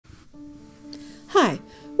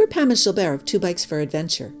We're Pam and Gilbert of Two Bikes for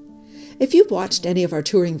Adventure. If you've watched any of our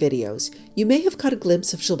touring videos, you may have caught a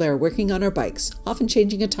glimpse of Gilbert working on our bikes, often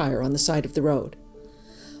changing a tire on the side of the road.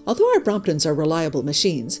 Although our Bromptons are reliable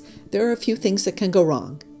machines, there are a few things that can go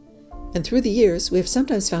wrong. And through the years, we have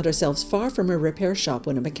sometimes found ourselves far from a repair shop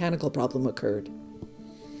when a mechanical problem occurred.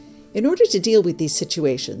 In order to deal with these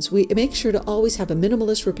situations, we make sure to always have a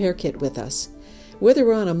minimalist repair kit with us, whether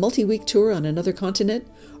we're on a multi-week tour on another continent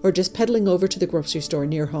or just pedaling over to the grocery store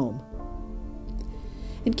near home.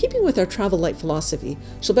 In keeping with our travel light philosophy,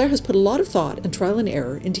 Gilbert has put a lot of thought and trial and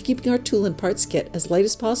error into keeping our tool and parts kit as light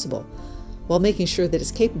as possible, while making sure that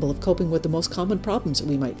it's capable of coping with the most common problems that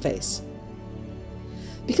we might face.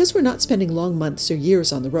 Because we're not spending long months or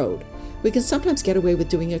years on the road, we can sometimes get away with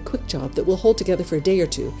doing a quick job that will hold together for a day or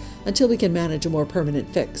two until we can manage a more permanent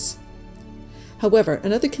fix. However,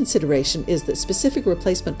 another consideration is that specific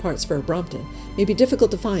replacement parts for a Brompton may be difficult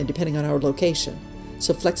to find depending on our location,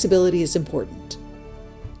 so flexibility is important.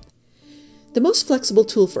 The most flexible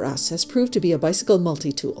tool for us has proved to be a bicycle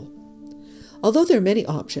multi-tool. Although there are many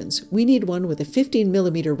options, we need one with a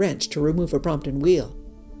 15mm wrench to remove a Brompton wheel.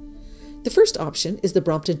 The first option is the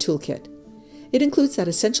Brompton toolkit. It includes that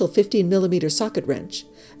essential 15mm socket wrench,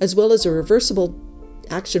 as well as a reversible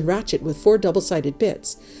action ratchet with 4 double-sided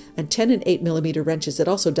bits, and 10 and 8mm wrenches that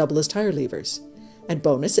also double as tire levers. And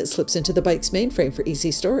bonus, it slips into the bike's mainframe for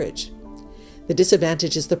easy storage. The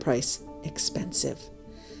disadvantage is the price. Expensive.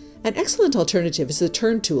 An excellent alternative is the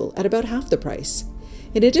turn tool at about half the price.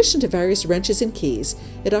 In addition to various wrenches and keys,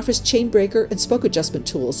 it offers chain breaker and spoke adjustment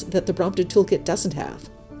tools that the Brompton toolkit doesn't have.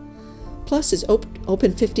 Plus, its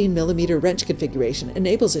open 15mm wrench configuration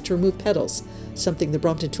enables it to remove pedals, something the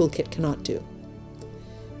Brompton toolkit cannot do.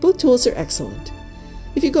 Both tools are excellent.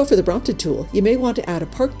 If you go for the Brompton tool, you may want to add a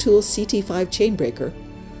Park Tool CT5 chain breaker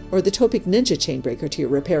or the Topeak Ninja chain breaker to your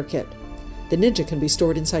repair kit. The Ninja can be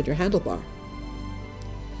stored inside your handlebar.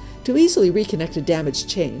 To easily reconnect a damaged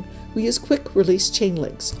chain, we use quick-release chain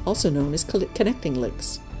links, also known as connecting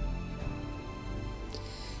links.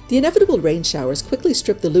 The inevitable rain showers quickly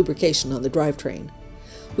strip the lubrication on the drivetrain.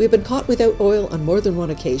 We have been caught without oil on more than one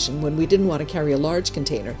occasion when we didn't want to carry a large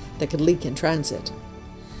container that could leak in transit.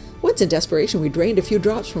 Once in desperation, we drained a few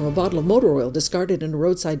drops from a bottle of motor oil discarded in a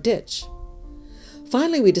roadside ditch.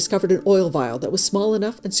 Finally, we discovered an oil vial that was small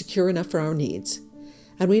enough and secure enough for our needs,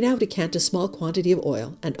 and we now decant a small quantity of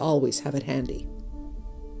oil and always have it handy.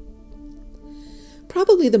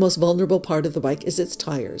 Probably the most vulnerable part of the bike is its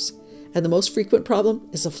tires, and the most frequent problem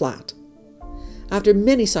is a flat. After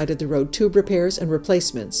many side-of-the-road tube repairs and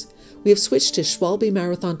replacements, we have switched to Schwalbe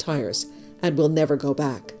Marathon tires and will never go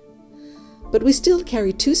back. But we still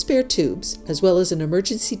carry 2 spare tubes, as well as an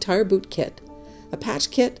emergency tire boot kit, a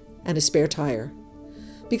patch kit, and a spare tire.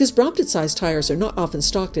 Because Brompton-sized tires are not often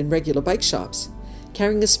stocked in regular bike shops,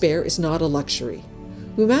 carrying a spare is not a luxury.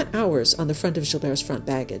 We mount ours on the front of Gilbert's front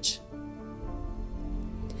baggage.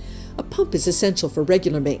 A pump is essential for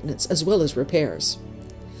regular maintenance as well as repairs.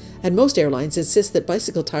 And most airlines insist that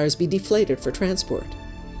bicycle tires be deflated for transport.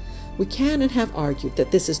 We can and have argued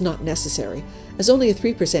that this is not necessary, as only a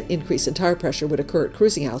 3% increase in tire pressure would occur at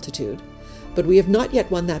cruising altitude, but we have not yet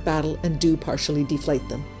won that battle and do partially deflate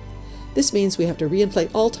them. This means we have to reinflate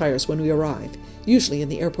all tires when we arrive, usually in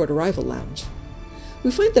the airport arrival lounge. We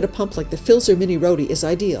find that a pump like the Filzer Mini Roadie is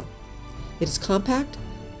ideal. It is compact,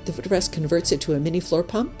 the footrest converts it to a mini floor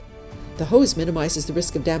pump, the hose minimizes the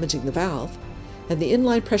risk of damaging the valve, and the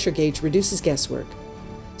inline pressure gauge reduces guesswork.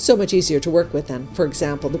 So much easier to work with than, for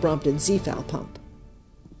example, the Brompton Z-FAL pump.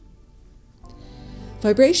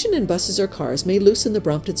 Vibration in buses or cars may loosen the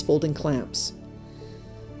Brompton's folding clamps.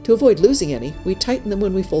 To avoid losing any, we tighten them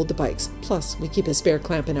when we fold the bikes, plus we keep a spare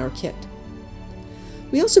clamp in our kit.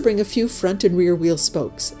 We also bring a few front and rear wheel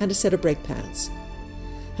spokes and a set of brake pads.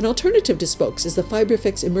 An alternative to spokes is the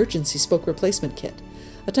Fiberfix emergency spoke replacement kit,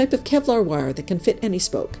 a type of Kevlar wire that can fit any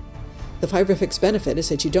spoke. The Fiberfix benefit is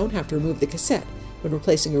that you don't have to remove the cassette when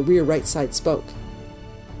replacing a rear right side spoke.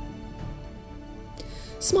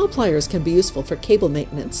 Small pliers can be useful for cable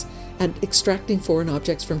maintenance and extracting foreign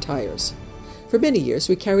objects from tires. For many years,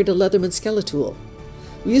 we carried a Leatherman Skeletool.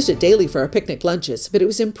 We used it daily for our picnic lunches, but it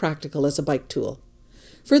was impractical as a bike tool.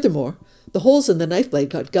 Furthermore, the holes in the knife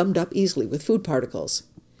blade got gummed up easily with food particles.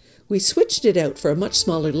 We switched it out for a much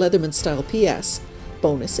smaller Leatherman-style PS,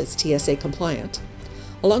 bonus it's TSA compliant,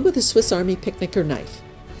 along with a Swiss Army picnicker knife.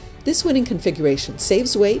 This winning configuration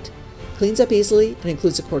saves weight, cleans up easily, and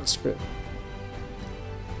includes a corkscrew.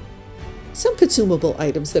 Some consumable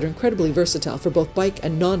items that are incredibly versatile for both bike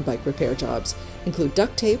and non-bike repair jobs include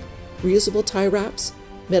duct tape, reusable tie wraps,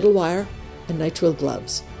 metal wire, and nitrile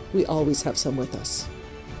gloves. We always have some with us.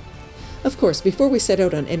 Of course, before we set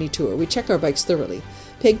out on any tour, we check our bikes thoroughly,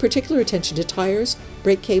 paying particular attention to tires,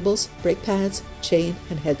 brake cables, brake pads, chain,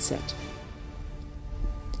 and headset.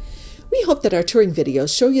 We hope that our touring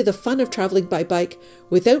videos show you the fun of traveling by bike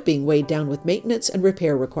without being weighed down with maintenance and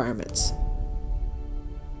repair requirements.